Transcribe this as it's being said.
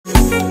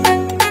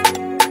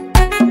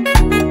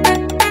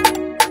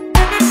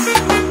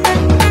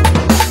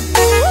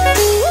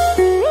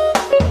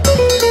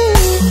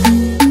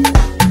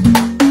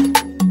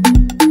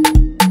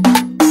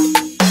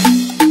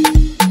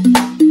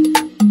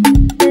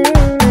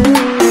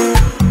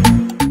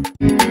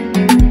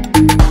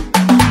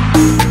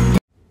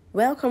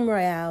Welcome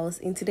Royals.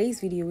 In today's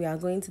video we are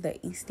going to the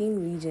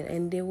eastern region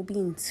and they will be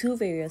in two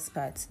various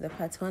parts, the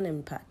part 1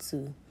 and part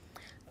 2.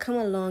 Come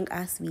along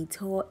as we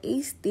tour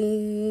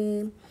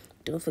Eastern.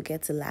 Don't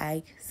forget to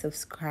like,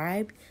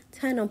 subscribe,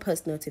 turn on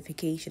post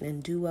notification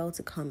and do well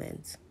to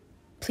comment.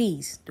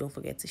 Please don't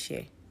forget to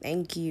share.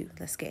 Thank you.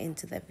 Let's get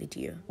into the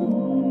video.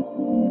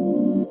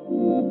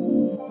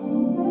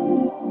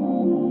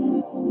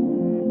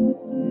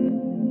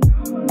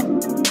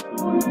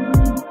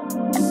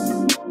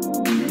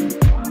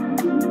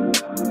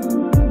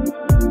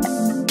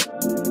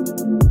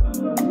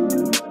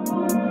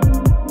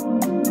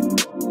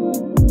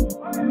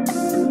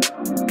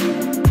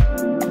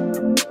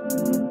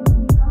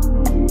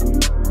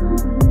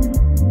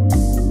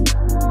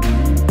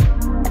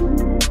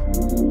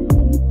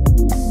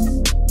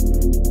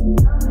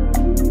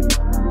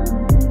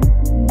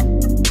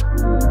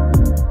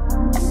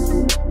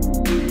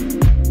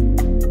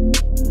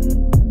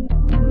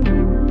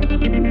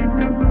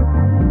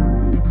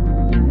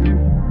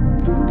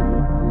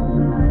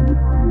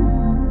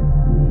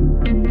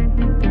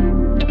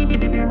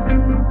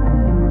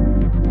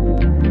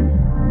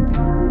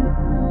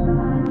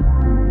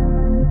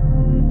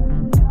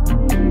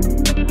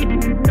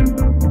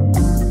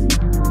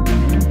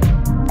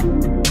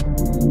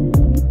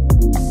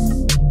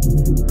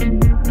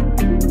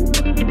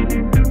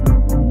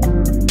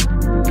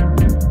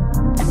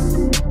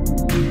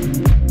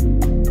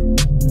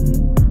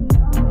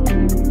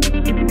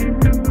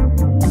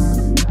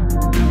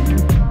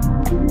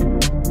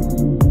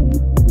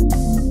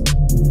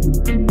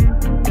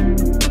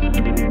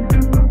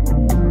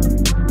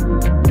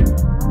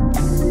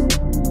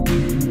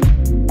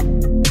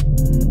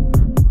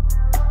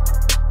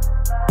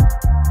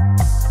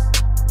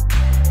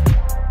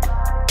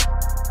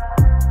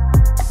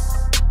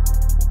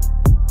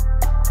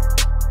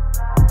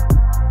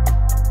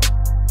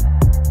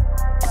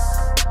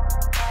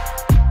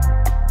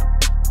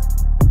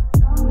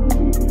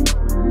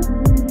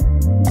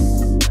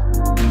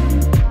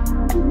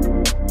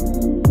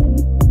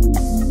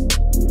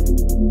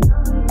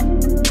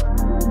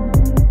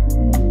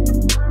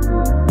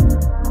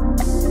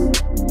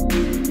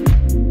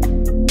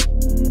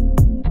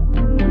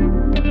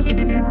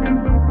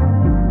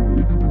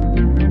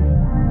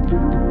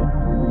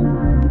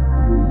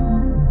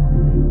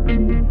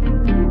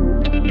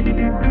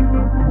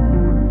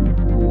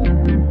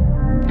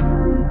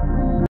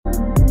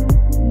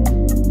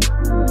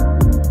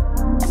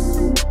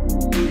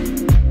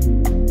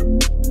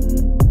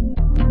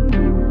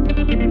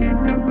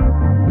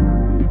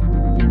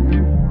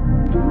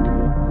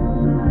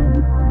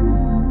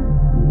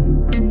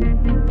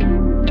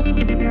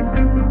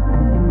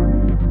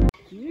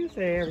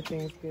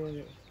 Everything's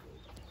good.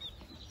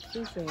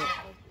 She said,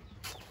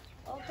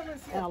 "Oh, come and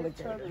see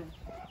alligator."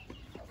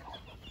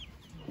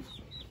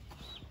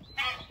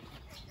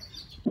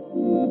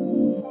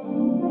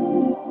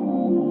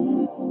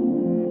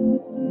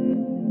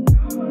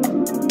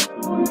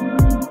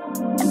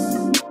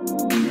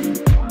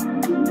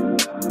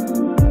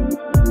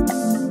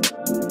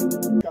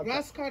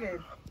 Grass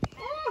cutter.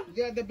 Oh,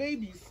 yeah, the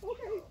babies.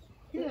 Okay,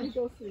 here we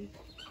go see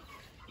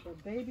the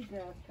baby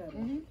grass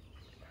cutter.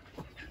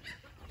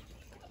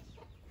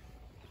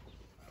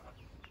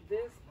 These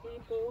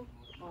people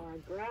are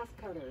grass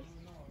cutters,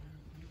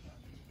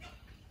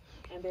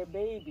 and they're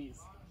babies.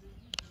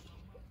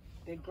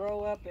 They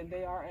grow up and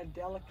they are a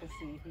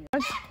delicacy here.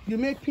 You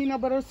make peanut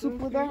butter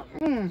soup with that?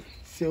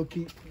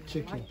 Silky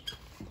chicken.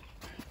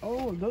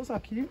 Oh, those are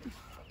cute.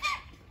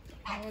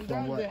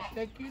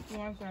 The cute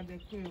ones are the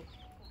cute.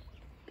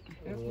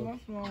 The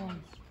small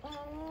ones.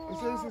 It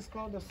says it's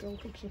called the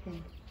silky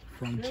chicken.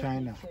 From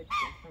China.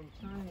 From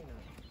China.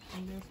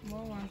 And the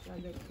small ones are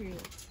the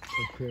quail.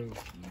 The quail.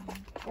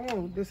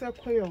 Oh, they say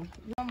quail.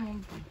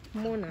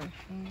 Mona.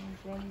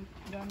 From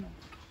Ghana.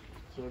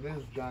 So this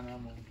is Ghana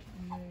monkey.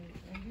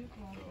 And these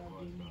ones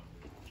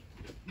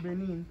are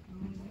Benin.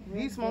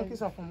 These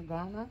monkeys are from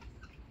Ghana.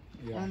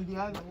 Yeah. And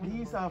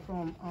these are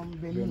from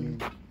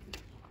Benin.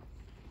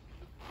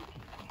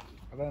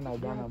 I don't know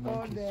Ghana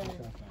monkeys.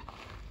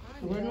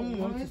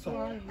 Benin These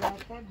ones are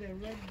called the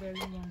red belly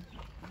ones.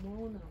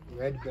 Mona.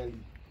 Red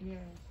belly. Yes.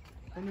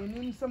 And the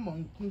name is a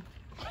monkey.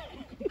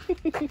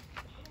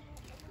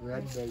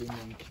 Red belly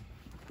monkey.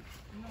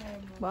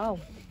 Wow.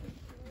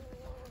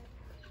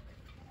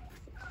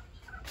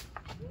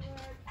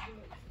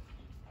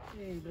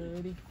 Hey,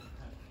 buddy.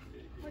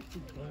 What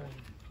you doing?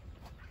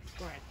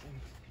 Scratching.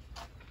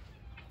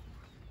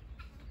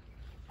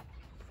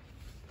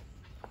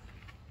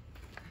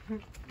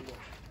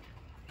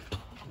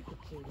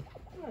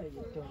 What are you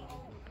doing?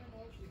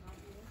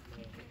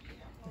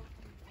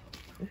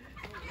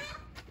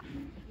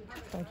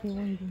 Like you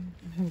waiting.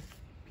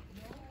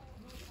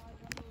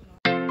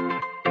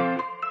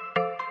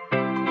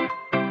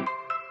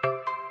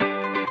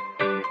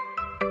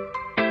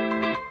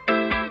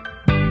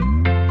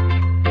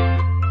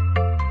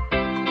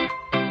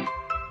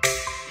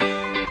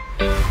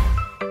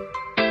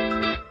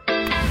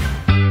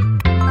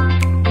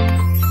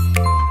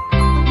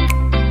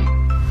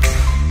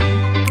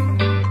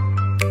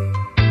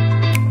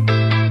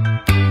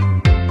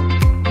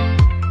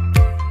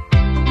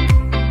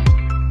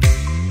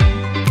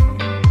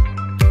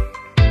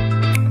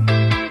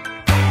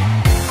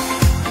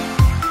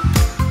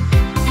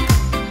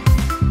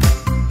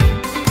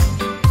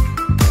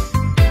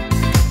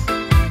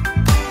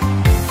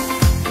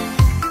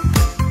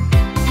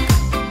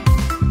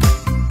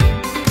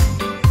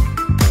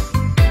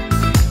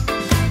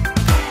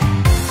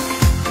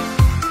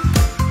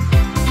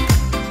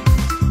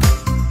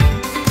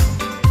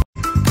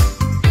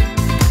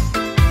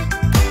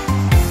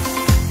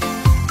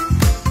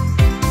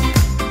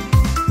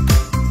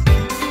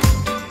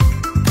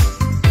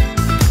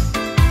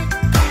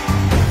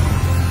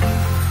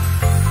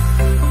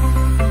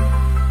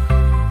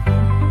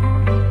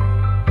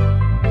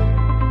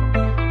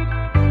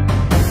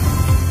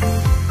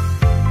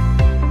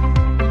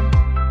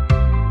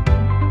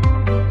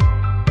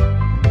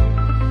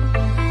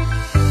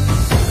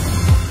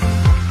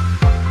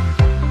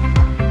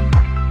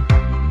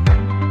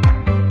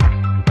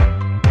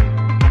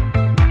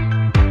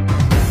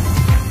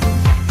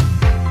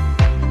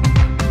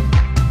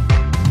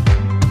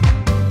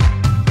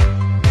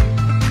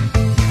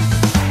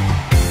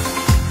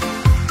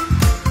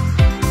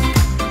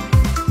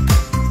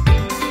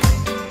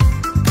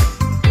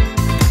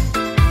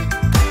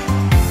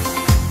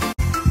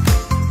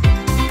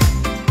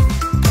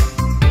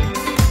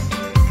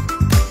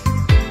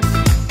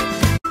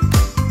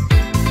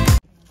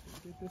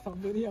 on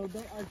video.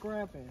 They are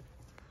grabbing.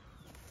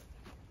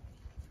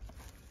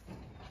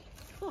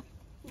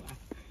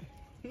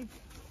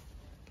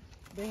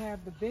 They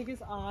have the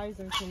biggest eyes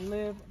and can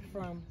live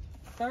from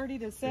 30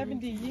 to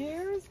 70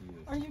 years?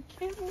 Are you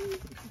kidding me?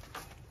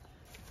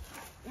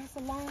 That's a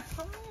long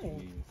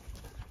time.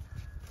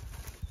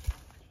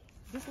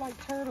 Just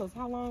like turtles,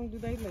 how long do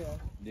they live?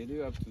 They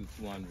live up to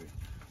 200.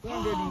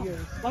 200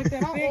 years. Like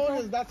that How big old one?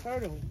 is that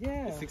turtle?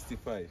 Yeah.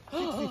 65.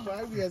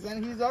 65 years,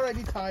 and he's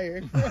already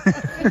tired.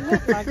 It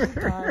looks like he's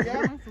tired.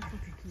 Yeah.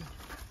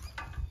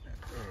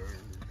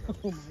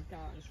 Oh my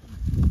gosh.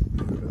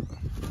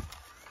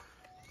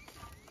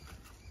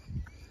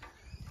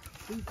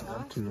 These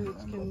ostrich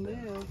can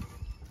live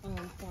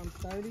from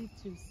 30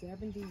 to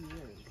 70 years.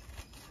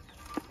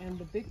 And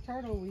the big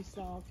turtle we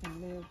saw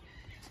can live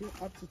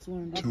Up to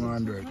 200. up to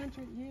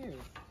 200 years.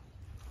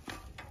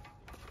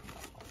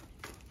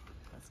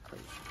 That's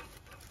crazy.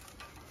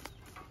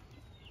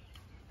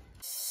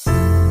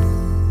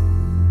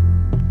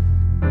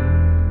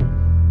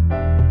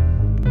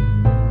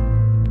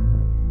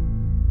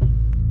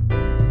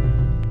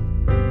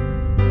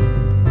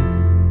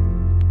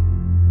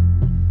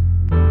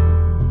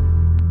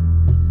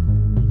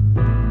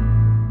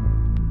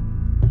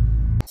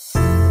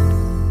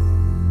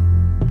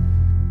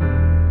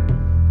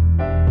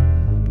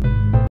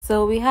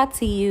 So we had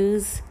to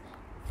use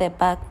the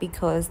back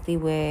because they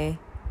were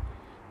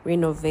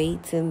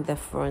renovating the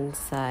front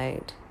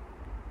side.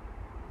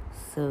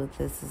 So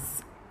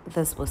this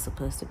was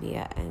supposed to be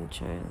our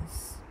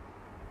entrance.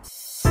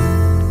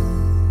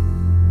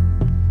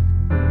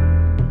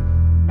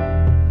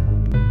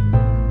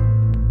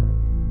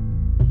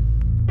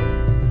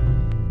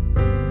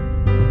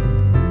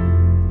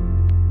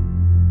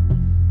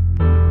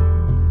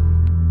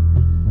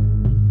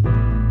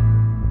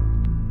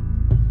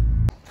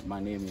 My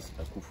name is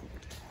Akufu.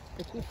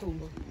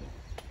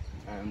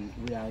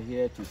 We are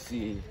here to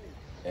see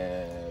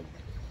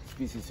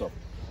species of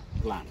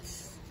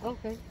plants.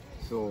 Okay.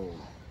 So,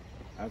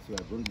 as we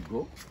are going to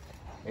go,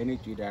 any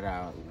tree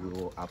that we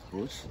will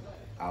approach,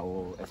 I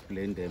will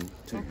explain them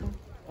to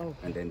you,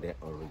 and then their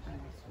origin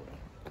as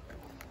well.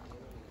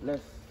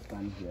 Let's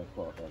stand here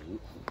for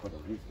the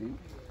history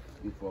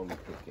before we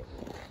take it.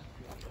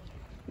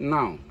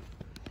 Now,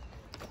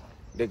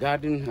 the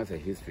garden has a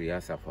history,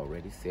 as I've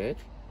already said,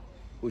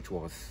 which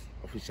was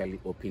officially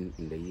opened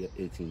in the year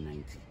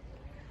 1890.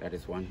 That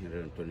is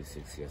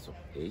 126 years of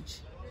age.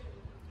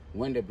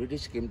 When the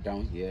British came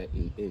down here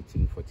in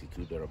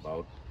 1842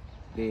 thereabout,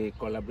 they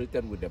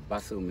collaborated with the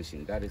Basel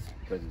Mission, that is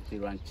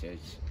Presbyterian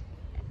Church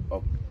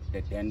of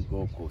the then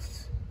Gold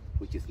Coast,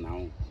 which is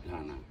now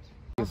Ghana.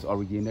 It's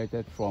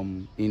originated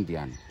from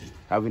Indian,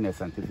 having a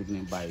scientific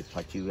name by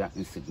Pachyria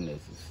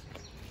insignesis.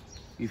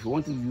 If you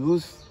want to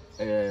use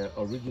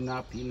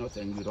original peanuts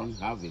and you don't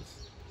have it,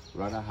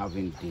 rather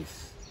having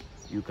this,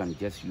 you can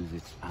just use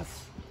it as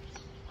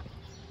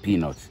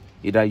peanuts.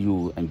 Either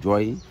you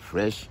enjoy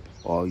fresh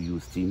or you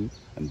steam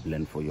and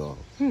blend for your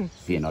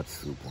peanut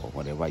soup or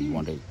whatever you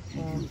want to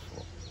use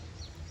for.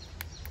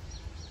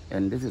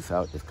 And this is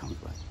how it comes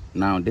by.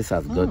 Now this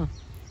has got,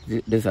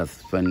 this has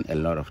spent a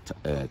lot of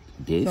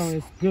days. So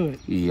it's good.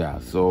 Yeah,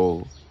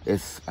 so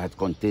it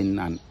contains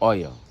an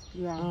oil.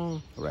 Yeah.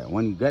 Right,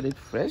 when you get it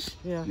fresh,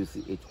 Yeah. you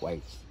see it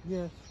white.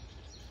 Yes.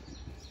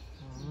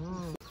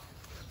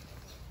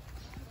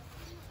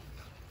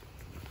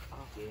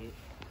 Okay,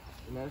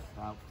 let's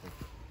have a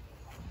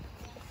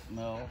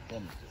smell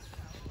from this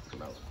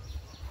flower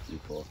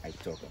before I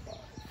talk about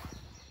it.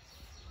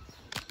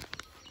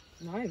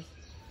 Nice.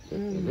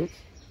 Is it?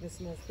 It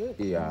smells good.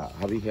 Yeah,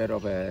 have you heard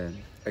of a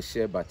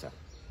shea butter?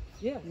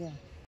 Yeah. Yeah.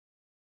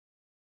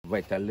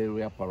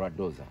 Vitelleria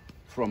paradoxa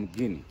from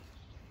Guinea.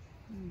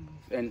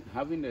 And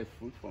having a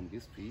fruit from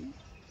this tree,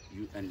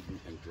 you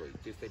enjoy it.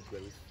 It tasted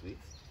very sweet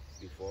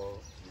before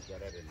you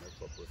gather the milk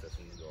for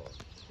processing your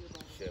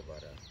shea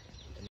butter.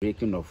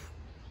 Breaking of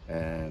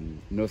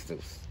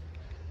nostrils.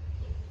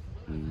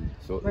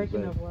 So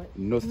Breaking of what?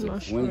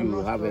 nostrils. When you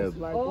have a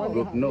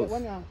broke nose,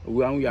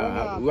 when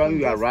when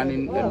you are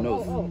running the Oh,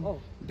 nose, oh,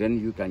 oh. then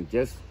you can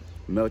just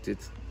melt it,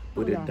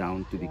 put it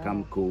down to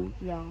become cold.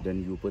 Yeah.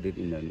 Then you put it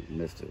in the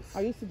nostrils.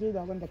 I used to do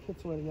that when the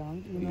kids were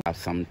young. You You know? have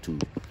some to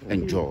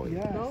enjoy.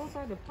 Yes. Those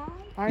are the palms?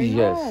 I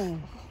Yes. know.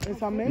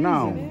 It's amazing.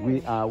 Now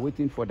we are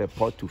waiting for the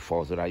pot to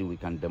fall so that we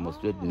can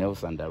demonstrate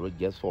nails and direct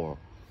just for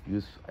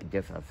use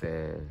just as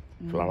a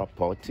flower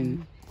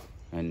potting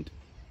and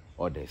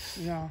others.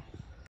 Yeah.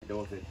 There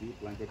was a tree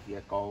planted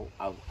here called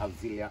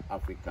Azalea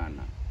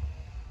africana.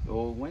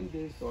 So when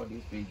they saw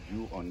this tree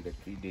grew on the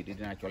tree, they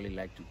didn't actually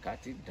like to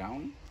cut it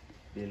down.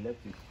 They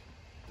left it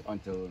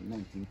until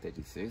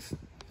 1936.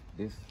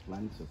 This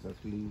plant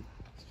successfully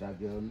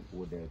struggled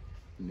with the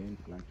main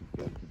plant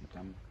to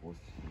become host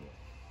here,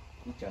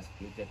 which has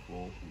created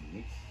hole in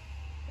it,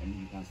 and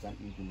you can start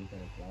to look at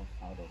the clouds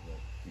out of the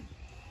tree.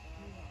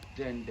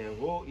 Then the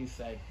whole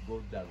inside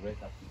goes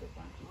direct up to the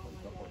branches on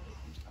top of the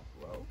tree as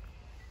well,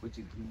 which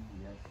is been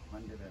here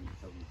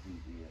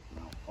 117 years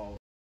now. All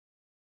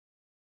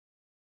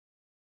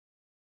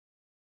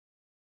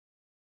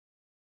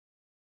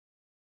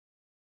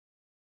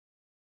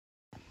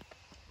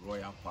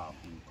royal farm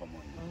in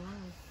common,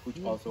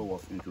 which also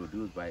was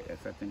introduced by a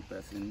certain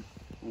person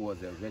who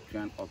was a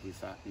veteran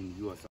officer in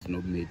US. It's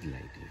not made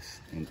like this,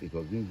 and it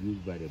was being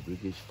used by the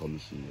British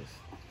commissioners,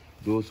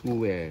 those who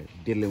were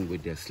dealing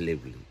with their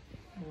slavery.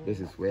 This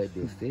is where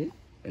they stay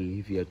and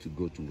live here to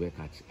go to work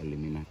at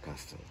Elimina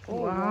Castle.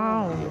 Oh,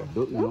 wow.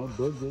 Yeah, you know,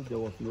 those days there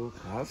was no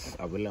cars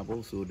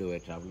available, so they were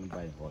traveling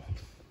by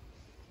horses.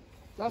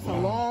 That's a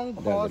long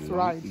horse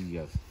ride.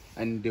 Yes,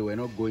 and they were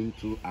not going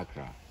through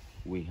Accra.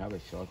 We have a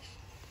short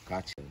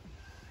cut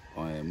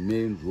on a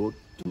main road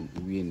to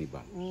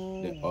Winneba,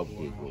 the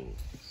upgrade road.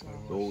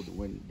 So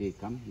when they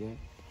come here,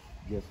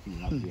 just to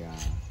have their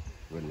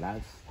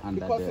relax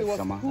under because the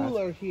summer it was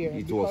cooler here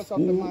it because was of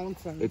cool. the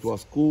mountains. It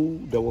was cool.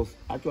 There was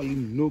actually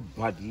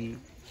nobody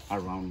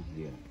around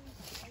here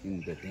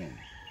in the den.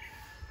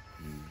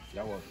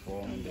 That was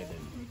 400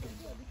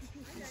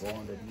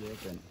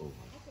 years and over.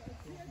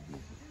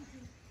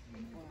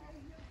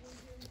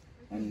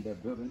 And the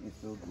building is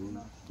still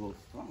go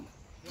strong.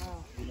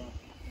 Wow.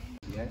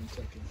 Yes,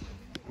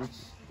 which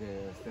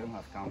the stem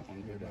has come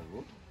onto the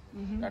road.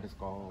 That is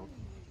called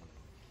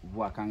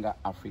Wakanga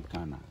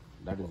Africana.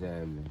 That is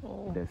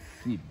the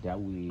seed that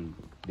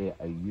they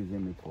are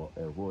using it for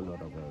a whole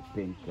lot of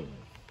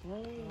painkillers.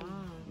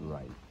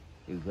 Right.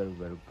 It's very,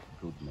 very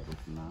good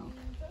medicine now.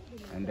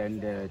 And then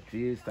the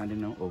tree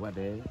standing over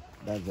there,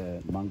 that's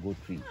a mango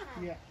tree.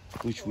 Yeah.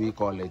 Which we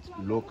call it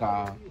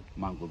local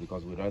mango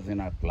because we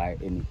doesn't apply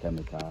any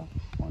chemical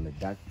on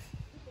it.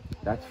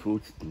 That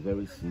fruit is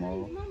very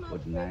small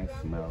with nice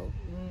smell.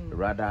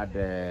 Rather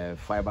the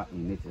fiber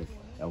in it is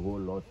a whole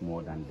lot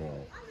more than the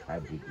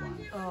hybrid one.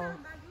 Oh.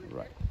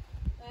 Right.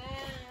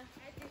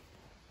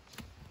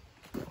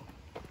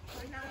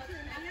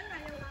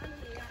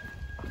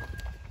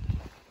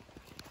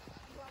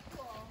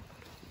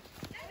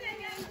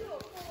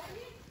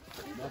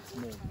 That's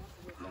more.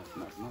 That's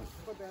not nice.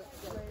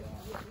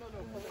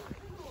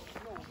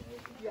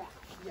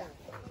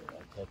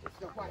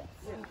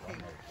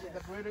 The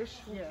British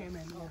who came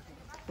in.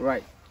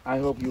 Right. I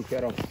hope you've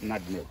heard of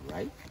nutmeg,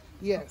 right?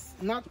 Yes,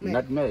 nutmeg.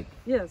 Nutmeg.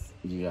 Yes.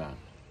 Yeah.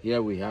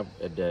 Here we have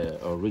the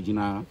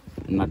original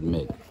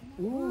nutmeg.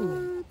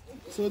 Ooh.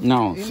 So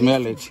Now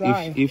smell it.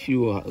 If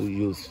you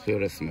use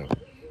feel a smell,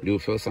 do you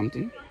feel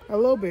something? A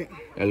little bit.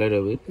 A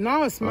little bit.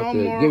 Now it smells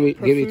Okay. more.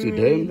 Give it to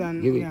them.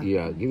 Than, give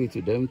it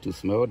to them to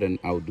smell. Then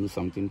I'll do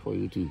something for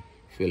you to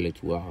feel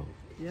it. Wow.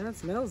 Yeah, it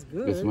smells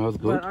good. It smells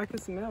good. But I can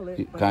smell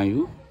it. Can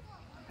you?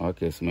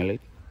 Okay, smell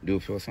it. Do you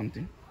feel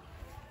something?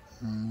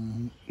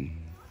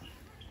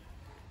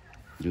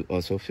 Do you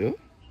also feel?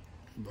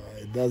 But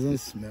it doesn't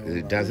smell.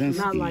 It doesn't.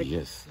 Not like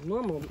yes.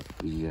 normal.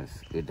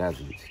 Yes, it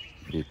doesn't.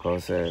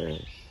 Because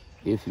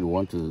if you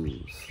want to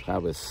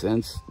have a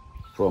sense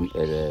from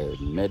a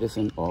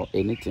medicine or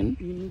anything,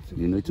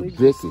 you need to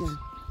break it.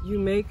 You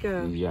make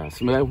a... Yeah,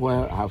 smell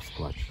where I have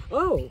scratch.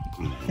 Oh.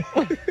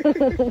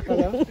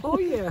 Hello? Oh,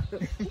 yeah.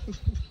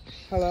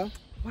 Hello?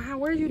 Wow,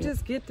 where you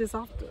just get this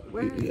off the...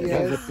 Where?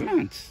 That's the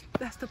plant.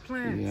 That's the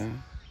plant. Yeah.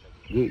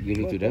 Give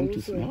it to them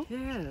to smell.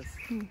 Yes.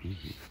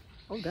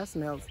 Oh, that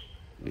smells...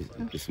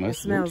 It smells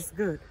It smells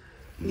good.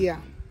 Yeah.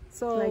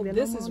 So Like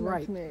this is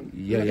right.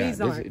 Yeah, These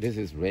this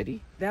is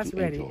ready. That's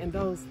ready. And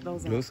those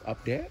aren't. Those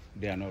up there,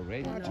 they are not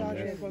ready.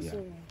 Unless,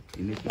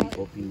 you need to be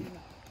open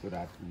so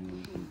that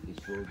it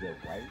shows the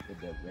white with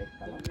the red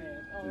color.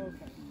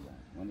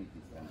 When it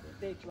is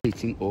ended.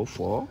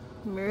 1804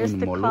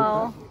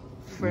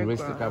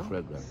 Myristica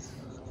fragrance.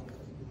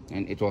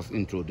 And it was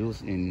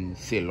introduced in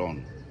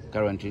Ceylon,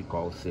 currently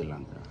called Sri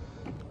Lanka.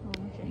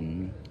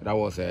 That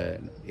was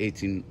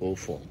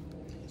 1804.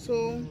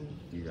 So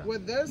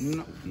with this,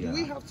 do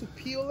we have to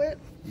peel it?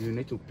 You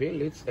need to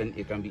peel it, and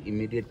it can be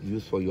immediate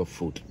use for your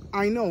food.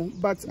 I know,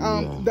 but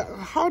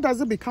how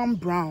does it become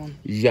brown?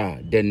 Yeah,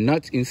 the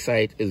nut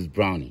inside is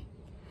brownie.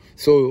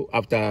 So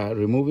after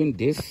removing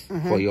this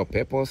for your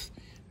purpose,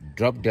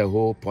 drop the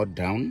whole pot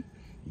down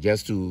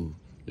just to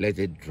let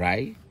it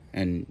dry,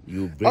 and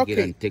you break it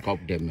and take up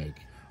the milk.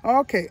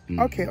 Okay,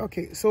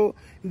 okay. So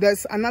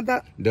there's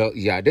another.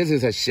 This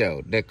is a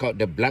shell. The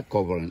black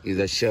covering is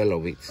a shell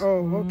of it.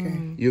 Oh, okay.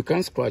 You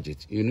can't scratch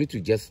it. You need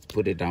to just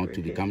put it down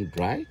to become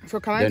dry.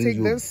 So can I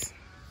take this?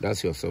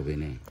 That's your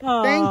souvenir.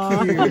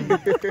 Thank you.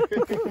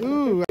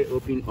 Ooh.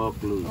 Open or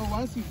close. Oh,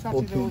 once you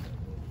touch it,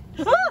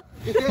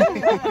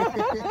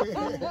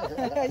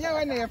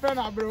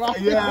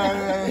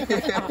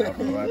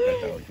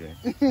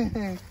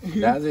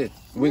 That's it.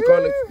 We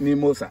call it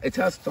mimosa. It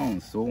has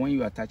thorns, so when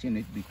you are touching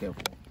it, be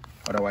careful.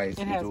 Otherwise,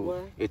 it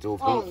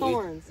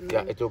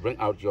will bring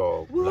out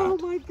your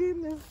blood. Oh my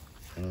goodness.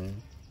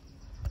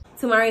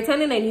 To my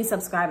returning and new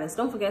subscribers,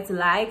 don't forget to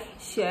like,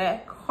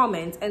 share,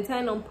 comment, and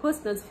turn on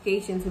post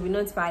notifications to be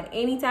notified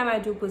anytime I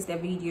do post a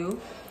video.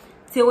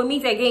 Till we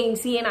meet again,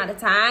 see you another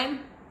time.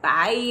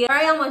 Bye.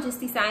 Royal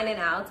Majesty signing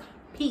out.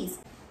 Peace.